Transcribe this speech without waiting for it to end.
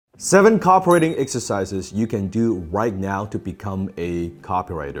7 copywriting exercises you can do right now to become a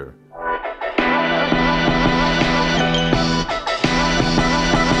copywriter.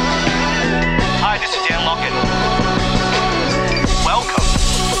 Hi, this is Dan Lockett. Welcome.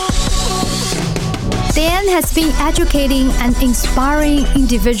 Dan has been educating and inspiring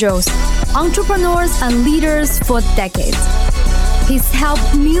individuals, entrepreneurs, and leaders for decades. He's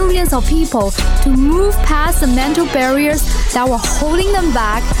helped millions of people to move past the mental barriers that were holding them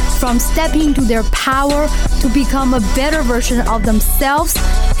back from stepping into their power to become a better version of themselves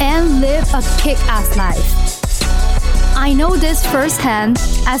and live a kick-ass life. I know this firsthand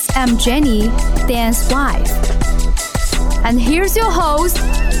as I'm Jenny, Dan's wife. And here's your host,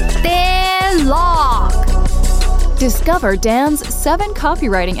 Dan Locke. Discover Dan's 7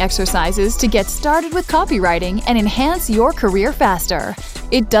 copywriting exercises to get started with copywriting and enhance your career faster.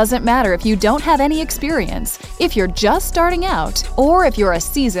 It doesn't matter if you don't have any experience, if you're just starting out, or if you're a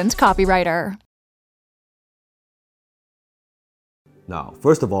seasoned copywriter. Now,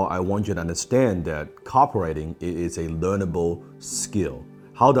 first of all, I want you to understand that copywriting is a learnable skill.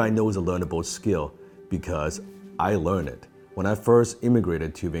 How do I know it's a learnable skill? Because I learned it. When I first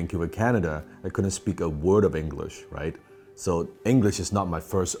immigrated to Vancouver, Canada, I couldn't speak a word of English, right? So English is not my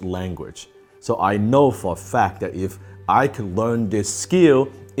first language. So I know for a fact that if I could learn this skill,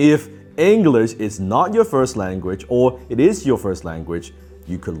 if English is not your first language or it is your first language,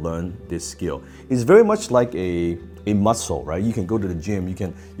 you could learn this skill. It's very much like a muscle, right? You can go to the gym, you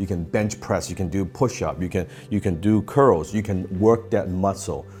can bench press, you can do push-up, you can do curls, you can work that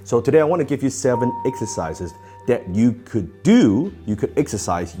muscle. So today I want to give you 7 exercises that you could do, you could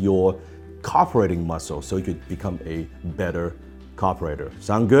exercise your copywriting muscle so you could become a better copywriter.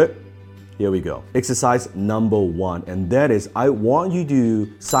 Sound good? Here we go. Exercise number 1, and that is I want you to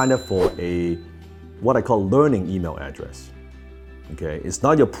sign up for a what I call learning email address. Okay, it's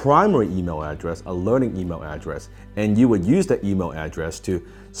not your primary email address, a learning email address, and you would use that email address to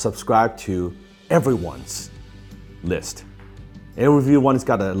subscribe to everyone's list. Everyone's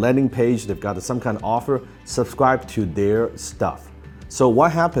got a landing page, they've got some kind of offer, subscribe to their stuff. So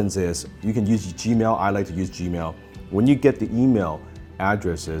what happens is you can use Gmail, I like to use Gmail. When you get the email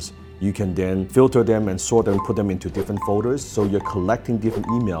addresses, you can then filter them and sort them, put them into different folders. So you're collecting different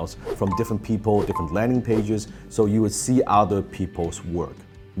emails from different people, different landing pages, so you would see other people's work.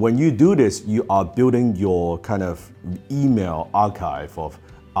 When you do this, you are building your kind of email archive of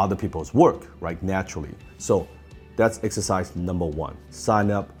other people's work, right, naturally. So that's exercise number 1.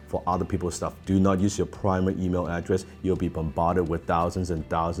 Sign up for other people's stuff. Do not use your primary email address. You'll be bombarded with thousands and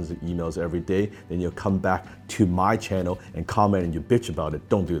thousands of emails every day. Then you'll come back to my channel and comment and you bitch about it.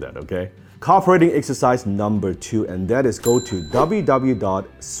 Don't do that, okay? Copywriting exercise number 2, and that is go to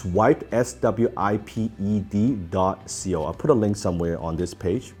www.swiped.co. I'll put a link somewhere on this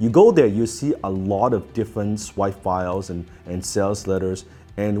page. You go there, you see a lot of different swipe files and sales letters.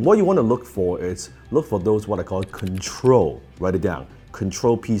 And what you want to look for is look for those what I call control. Write it down.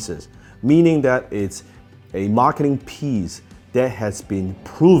 Control pieces, meaning that it's a marketing piece that has been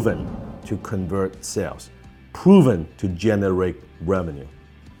proven to convert sales, proven to generate revenue.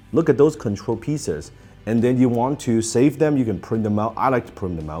 Look at those control pieces, and then you want to save them. You can print them out. I like to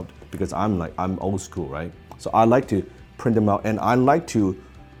print them out because I'm old school, right? So I like to print them out, and I like to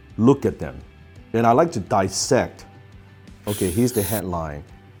look at them, and I like to dissect. Okay, here's the headline,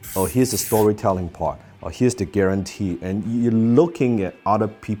 or here's the storytelling part, or here's the guarantee, and you're looking at other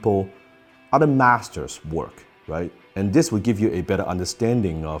people, other masters' work, right? And this will give you a better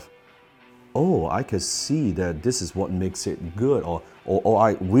understanding of, oh, I can see that this is what makes it good, or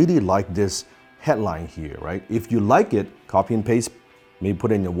I really like this headline here, right? If you like it, copy and paste, maybe put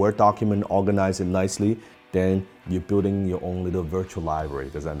it in your Word document, organize it nicely, then you're building your own little virtual library.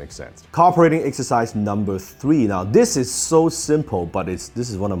 Does that make sense? Copywriting exercise number 3. Now this is so simple, but this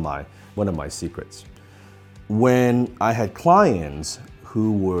is one of my secrets. When I had clients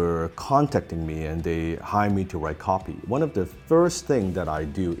who were contacting me and they hired me to write copy, one of the first things that I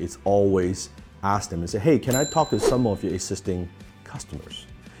do is always ask them and say, hey, can I talk to some of your existing customers?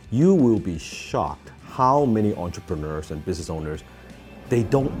 You will be shocked how many entrepreneurs and business owners, they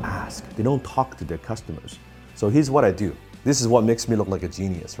don't ask, they don't talk to their customers. So here's what I do. This is what makes me look like a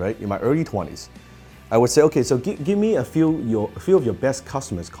genius, right? In my early 20s, I would say, okay, so give me a few of your best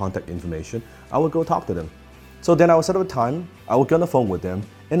customers' contact information. I would go talk to them. So then I would set up a time, I would get on the phone with them,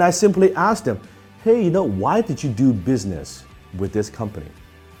 and I simply ask them, hey, why did you do business with this company?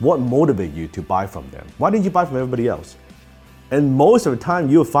 What motivated you to buy from them? Why didn't you buy from everybody else? And most of the time,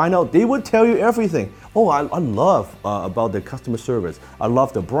 you'll find out they would tell you everything. Oh, I love about the customer service. I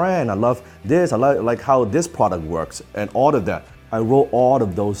love the brand. I love this. I like how this product works and all of that. I wrote all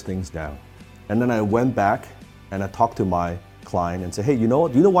of those things down. And then I went back and I talked to my client and said, hey, you know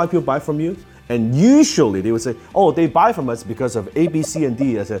what? Do you know why people buy from you? And usually they would say, oh, they buy from us because of A, B, C, and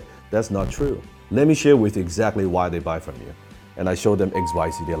D. I said, that's not true. Let me share with you exactly why they buy from you. And I showed them X, Y,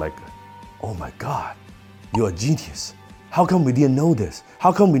 Z. They're like, oh my God, you're a genius. How come we didn't know this?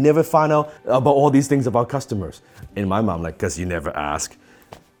 How come we never find out about all these things about customers? In my mind, like, because you never ask.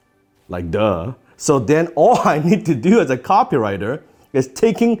 Like, duh. So then all I need to do as a copywriter is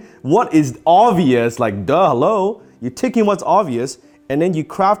taking what is obvious, like, duh, hello. You're taking what's obvious, and then you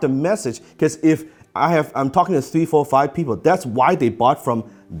craft a message. Because if I'm talking to 3, 4, 5 people, that's why they bought from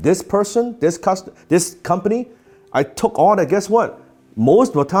this person, this company. I took all that. Guess what? Most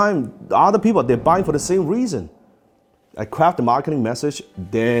of the time, the other people, they're buying for the same reason. I craft a marketing message,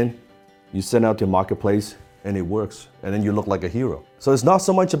 then you send out to your marketplace and it works. And then you look like a hero. So it's not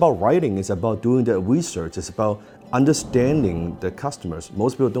so much about writing, it's about doing the research. It's about understanding the customers.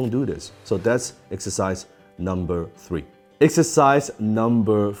 Most people don't do this. So that's exercise number 3. Exercise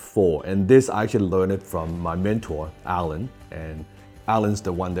number 4, and this I actually learned it from my mentor, Alan. And Alan's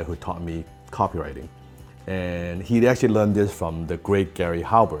the one who taught me copywriting. And he actually learned this from the great Gary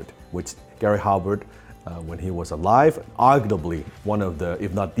Halbert, which Gary Halbert, when he was alive, arguably one of the,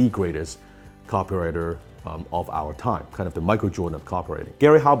 if not the greatest copywriter of our time, kind of the Michael Jordan of copywriting.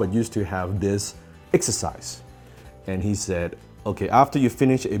 Gary Halbert used to have this exercise. And he said, okay, after you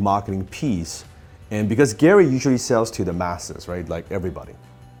finish a marketing piece, and because Gary usually sells to the masses, right? Like everybody.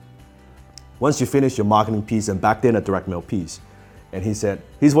 Once you finish your marketing piece, and back then a direct mail piece, and he said,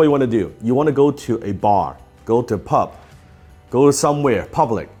 here's what you want to do. You want to go to a bar, go to a pub, go to somewhere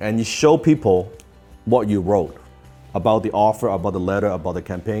public, and you show people what you wrote about the offer, about the letter, about the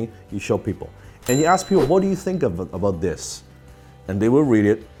campaign. You show people. And you ask people, what do you think about this? And they will read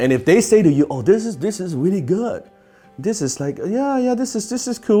it. And if they say to you, oh, this is really good. This is like, yeah, this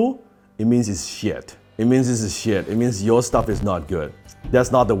is cool. It means it's shit. It means this is shit. It means your stuff is not good.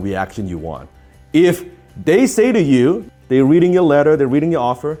 That's not the reaction you want. If they say to you, they're reading your letter, they're reading your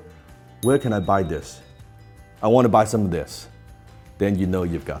offer, where can I buy this? I want to buy some of this. Then you know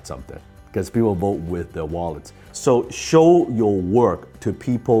you've got something. Because people vote with their wallets. So show your work to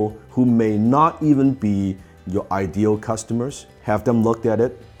people who may not even be your ideal customers. Have them look at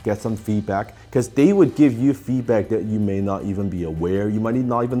it, get some feedback, because they would give you feedback that you may not even be aware, you might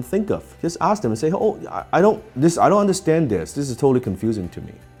not even think of. Just ask them and say, oh, I don't understand this. This is totally confusing to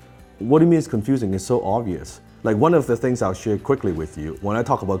me. What do you mean it's confusing? It's so obvious. Like one of the things I'll share quickly with you, when I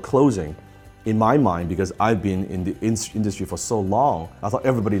talk about closing, in my mind, because I've been in the industry for so long, I thought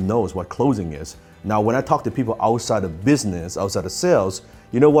everybody knows what closing is. Now, when I talk to people outside of business, outside of sales,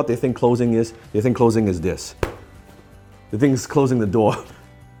 you know what they think closing is? They think closing is this. They think it's closing the door.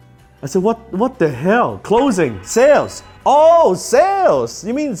 I said, what the hell? Closing, sales. Oh, sales.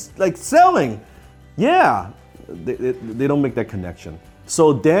 You mean like selling? Yeah, they don't make that connection.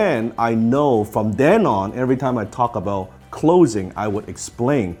 So then I know from then on, every time I talk about closing, I would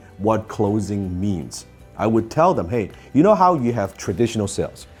explain what closing means. I would tell them, hey, you know how you have traditional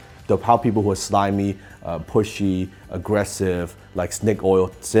sales? How people who are slimy, pushy, aggressive, like snake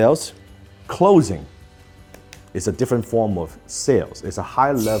oil sales? Closing is a different form of sales. It's a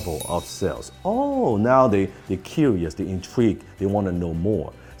high level of sales. Oh, now they're curious, they're intrigued, they want to know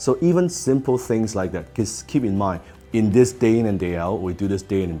more. So even simple things like that, just keep in mind, in this day in and day out, we do this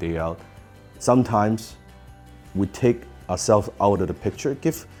day in and day out, sometimes we take ourselves out of the picture.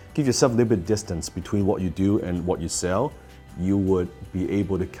 Give yourself a little bit of distance between what you do and what you sell. You would be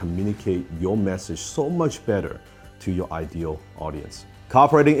able to communicate your message so much better to your ideal audience.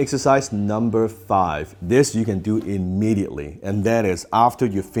 Copywriting exercise number 5. This you can do immediately, and that is after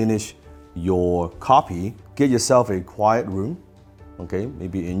you finish your copy, get yourself a quiet room, okay,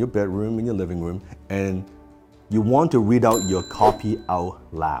 maybe in your bedroom, in your living room, and you want to read out your copy out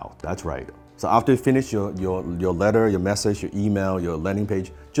loud. That's right. So after you finish your letter, your message, your email, your landing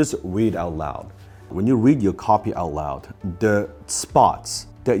page, just read out loud. When you read your copy out loud, the spots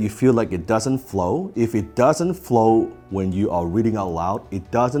that you feel like it doesn't flow, if it doesn't flow when you are reading out loud, it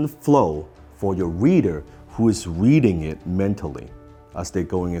doesn't flow for your reader who is reading it mentally as they're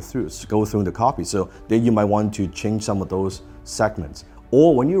go through the copy. So then you might want to change some of those segments.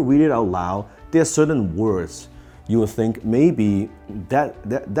 Or when you read it out loud, there are certain words you will think maybe that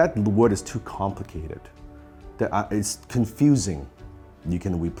word is too complicated, that it's confusing. You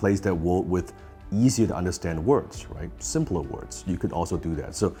can replace that word with easier to understand words, right? Simpler words. You could also do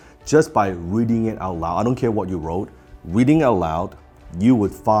that. So just by reading it out loud, I don't care what you wrote, reading out loud, you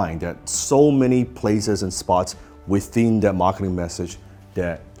would find that so many places and spots within that marketing message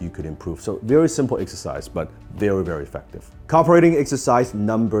that you could improve. So very simple exercise, but very, very effective. Copywriting exercise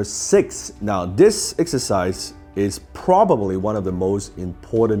number 6. Now this exercise is probably one of the most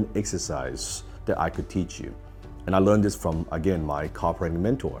important exercises that I could teach you. And I learned this from, again, my copywriting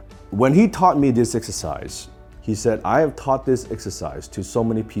mentor. When he taught me this exercise, he said, I have taught this exercise to so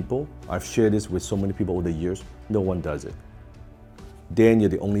many people. I've shared this with so many people over the years. No one does it. Dan, you're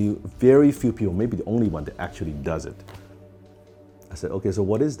the only, very few people, maybe the only one that actually does it. I said, okay, so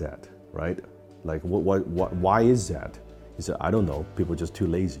what is that, right? Like, why is that? He said, I don't know. People are just too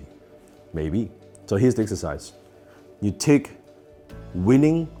lazy. Maybe. So here's the exercise. You take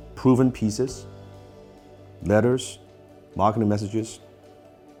winning, proven pieces, letters, marketing messages,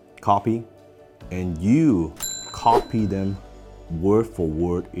 copy, and you copy them word for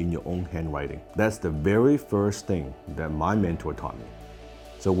word in your own handwriting. That's the very first thing that my mentor taught me.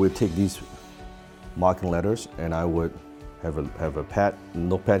 So we'll take these marketing letters and I would have a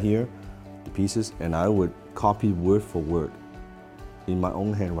notepad here, the pieces, and I would copy word for word in my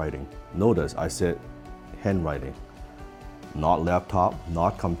own handwriting. Notice I said handwriting, not laptop,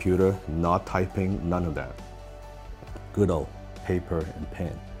 not computer, not typing, none of that. Good old paper and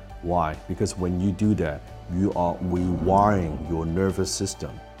pen. Why? Because when you do that, you are rewiring your nervous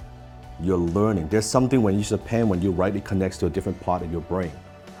system. You're learning. There's something when you use a pen, when you write, it connects to a different part of your brain.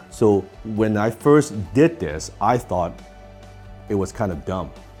 So when I first did this, I thought it was kind of dumb.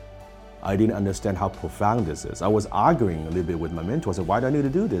 I didn't understand how profound this is. I was arguing a little bit with my mentor. I said, why do I need to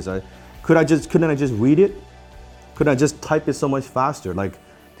do this? Couldn't I just read it? Couldn't I just type it so much faster? Like,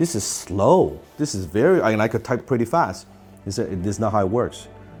 this is slow. This is I could type pretty fast. He said, this is not how it works.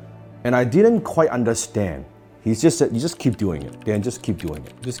 And I didn't quite understand. He just said, you just keep doing it. Dan, just keep doing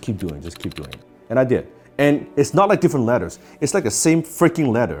it. Just keep doing it, just keep doing it. And I did. And it's not like different letters. It's like the same freaking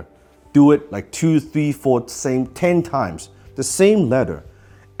letter. Do it like 2, 3, 4, 10 times. The same letter.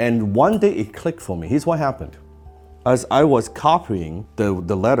 And one day it clicked for me. Here's what happened. As I was copying the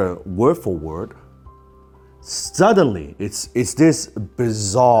letter word for word, suddenly it's this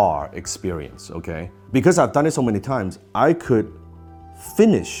bizarre experience, okay? Because I've done it so many times, I could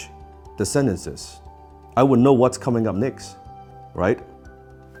finish the sentences. I would know what's coming up next, right?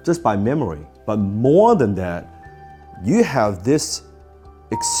 Just by memory. But more than that, you have this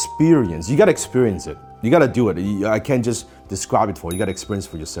experience. You gotta experience it. You gotta do it. I can't just describe it for you. You gotta experience it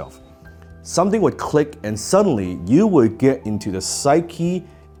for yourself. Something would click and suddenly you would get into the psyche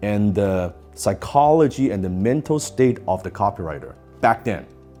and the psychology and the mental state of the copywriter. Back then,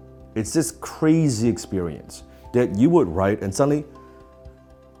 it's this crazy experience that you would write and suddenly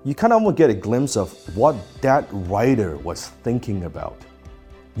you kind of get a glimpse of what that writer was thinking about.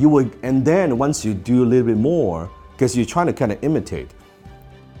 And then once you do a little bit more, because you're trying to kind of imitate,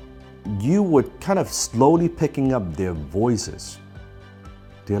 you would kind of slowly picking up their voices.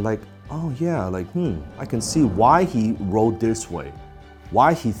 They're like, oh yeah, like, I can see why he wrote this way,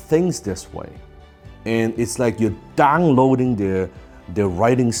 why he thinks this way. And it's like you're downloading their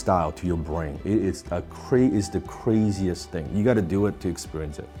writing style to your brain. It's the craziest thing. You got to do it to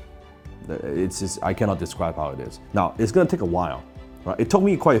experience it. It's just, I cannot describe how it is. Now, it's going to take a while. Right? It took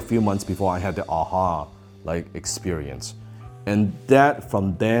me quite a few months before I had the aha experience. And that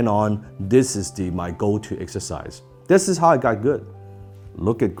from then on, this is my go-to exercise. This is how I got good.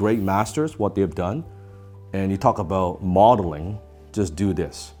 Look at great masters, what they've done, and you talk about modeling, just do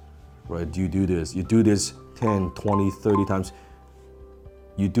this, right? You do this 10, 20, 30 times.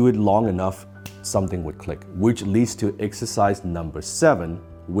 You do it long enough, something would click, which leads to exercise number 7,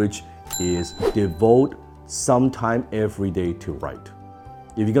 which is devote some time every day to write.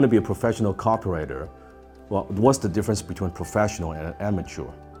 If you're gonna be a professional copywriter, well, what's the difference between professional and an amateur,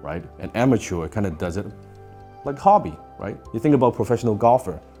 right? An amateur kind of does it like hobby, right? You think about professional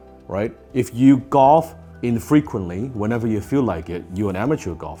golfer, right? If you golf infrequently, whenever you feel like it, you're an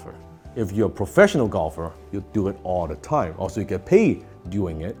amateur golfer. If you're a professional golfer, you do it all the time. Also, you get paid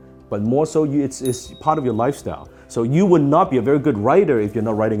doing it, but more so, it's part of your lifestyle. So you would not be a very good writer if you're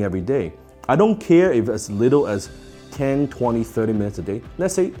not writing every day. I don't care if as little as 10, 20, 30 minutes a day.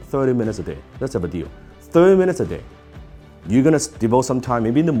 Let's say 30 minutes a day. Let's have a deal. 30 minutes a day. You're gonna devote some time,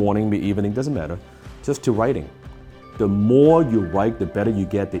 maybe in the morning, maybe evening, doesn't matter, just to writing. The more you write, the better you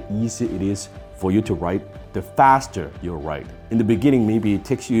get, the easier it is for you to write, the faster you'll write. In the beginning, maybe it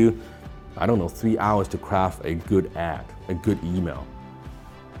takes you, 3 hours to craft a good ad, a good email.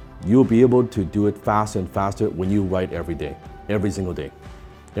 You'll be able to do it faster and faster when you write every day, every single day,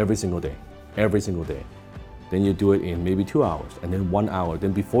 every single day, every single day. Then you do it in maybe 2 hours, and then 1 hour.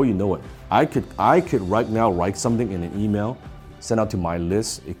 Then before you know it, I could right now write something in an email, send out to my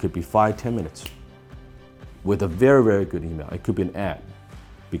list. It could be 5-10 minutes with a very, very good email. It could be an ad.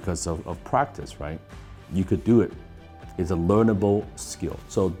 because of practice, right? You could do it. It's a learnable skill.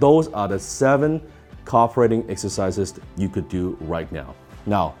 So those are the 7 copywriting exercises you could do right now.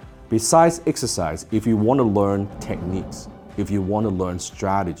 Now, besides exercise, if you want to learn techniques, if you want to learn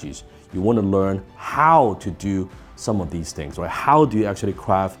strategies, you want to learn how to do some of these things, right? How do you actually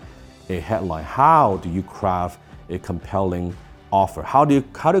craft a headline? How do you craft a compelling offer? How do you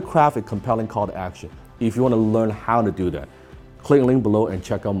craft a compelling call to action? If you want to learn how to do that, click the link below and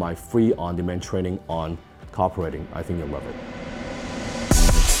check out my free on-demand training on copywriting. I think you'll love it.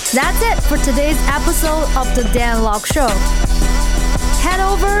 That's it for today's episode of The Dan Lok Show. Head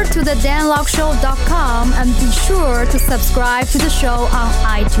over to thedanlokshow.com and be sure to subscribe to the show on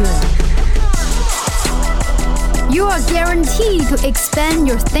iTunes. You are guaranteed to expand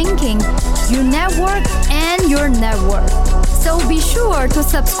your thinking, your network, and your network. So be sure to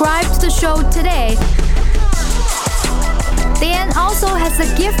subscribe to the show today. Dan also has a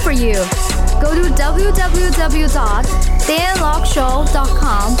gift for you. Go to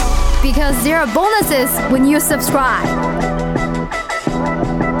www.danlokshow.com because there are bonuses when you subscribe.